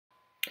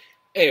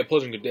Hey, a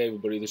pleasant good day,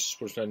 everybody. This is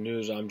Sportsnet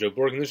News. I'm Joe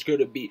Berg, and this is going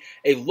to be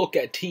a look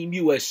at Team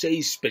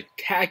USA's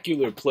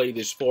spectacular play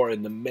this far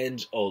in the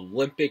men's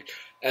Olympic.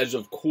 As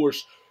of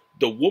course,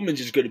 the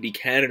women's is going to be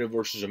Canada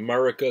versus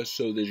America,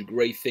 so there's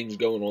great things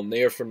going on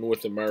there for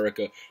North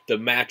America. The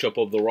matchup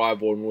of the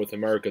rival in North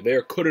America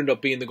there could end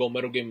up being the gold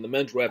medal game in the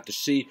men's. We'll have to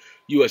see.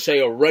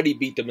 USA already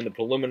beat them in the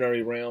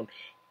preliminary round.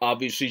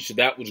 Obviously, so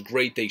that was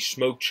great. They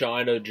smoked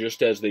China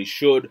just as they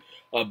should.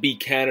 Beat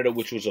Canada,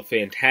 which was a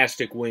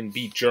fantastic win.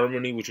 Beat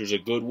Germany, which was a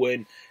good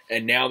win.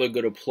 And now they're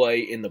going to play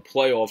in the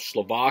playoffs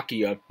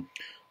Slovakia,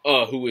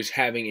 who is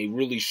having a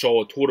really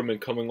solid tournament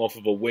coming off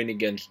of a win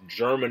against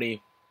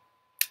Germany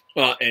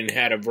and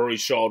had a very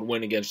solid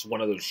win against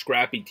one of those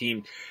scrappy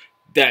teams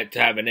that,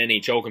 to have an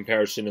NHL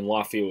comparison in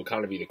Latvia, would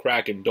kind of be the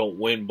Kraken. Don't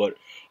win, but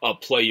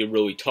play you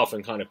really tough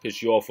and kind of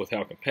piss you off with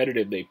how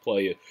competitive they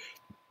play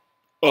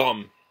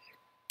you.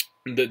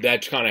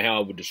 That's kind of how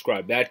I would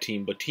describe that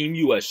team. But Team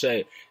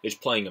USA is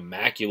playing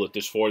immaculate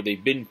this far.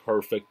 They've been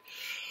perfect.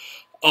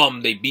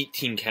 They beat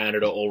Team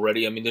Canada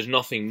already. I mean, there's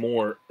nothing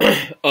more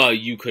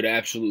you could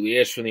absolutely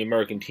ask for the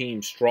American team.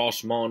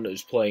 Strassman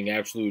is playing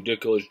absolutely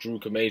ridiculous. Drew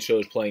Camacho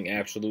is playing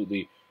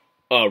absolutely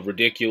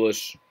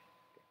ridiculous.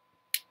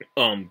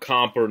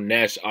 Comper,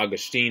 Ness,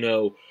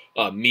 Agostino,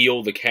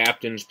 Meal, the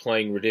captain's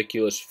playing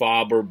ridiculous.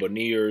 Faber,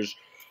 Beniers,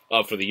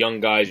 for the young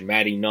guys,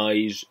 Matty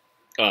Nyes.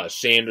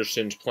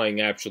 Sanderson's playing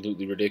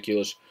absolutely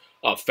ridiculous.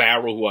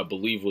 Farrell, who I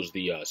believe was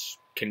the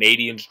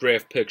Canadians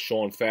draft pick,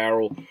 Sean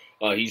Farrell,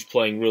 he's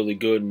playing really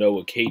good.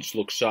 Noah Cates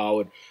looks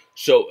solid.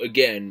 So,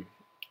 again,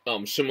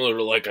 similar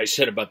to like I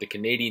said about the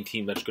Canadian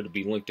team that's going to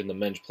be linked in the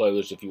men's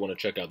playlist if you want to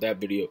check out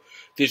that video,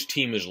 this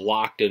team is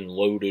locked and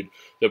loaded.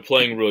 They're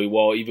playing really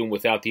well, even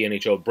without the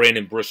NHL.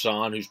 Brandon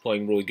Brisson, who's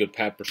playing really good.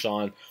 Pat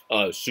Brisson,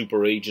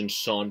 super agent's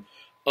son.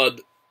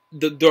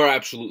 They're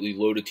absolutely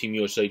loaded, Team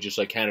USA, just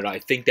like Canada. I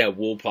think that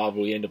will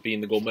probably end up being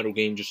the gold medal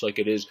game, just like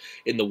it is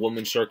in the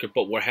women's circuit,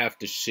 but we'll have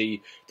to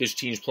see. This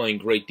team's playing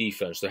great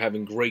defense. They're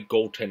having great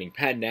goaltending.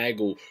 Pat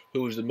Nagel,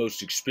 who is the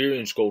most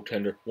experienced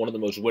goaltender, one of the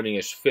most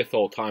winningest, fifth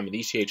all-time in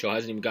the ECHL,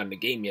 hasn't even gotten a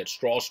game yet.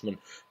 Strassman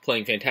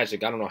playing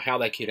fantastic. I don't know how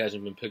that kid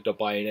hasn't been picked up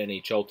by an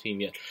NHL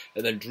team yet.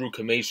 And then Drew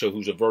Camacho,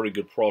 who's a very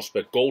good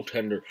prospect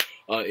goaltender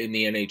in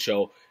the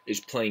NHL, is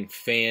playing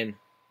fantastic.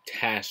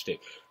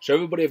 So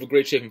everybody have a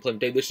great, safe, and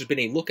pleasant day. This has been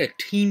a look at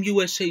Team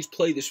USA's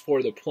play this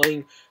far. They're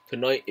playing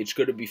tonight. It's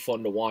going to be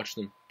fun to watch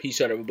them.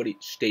 Peace out, everybody.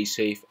 Stay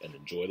safe and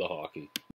enjoy the hockey.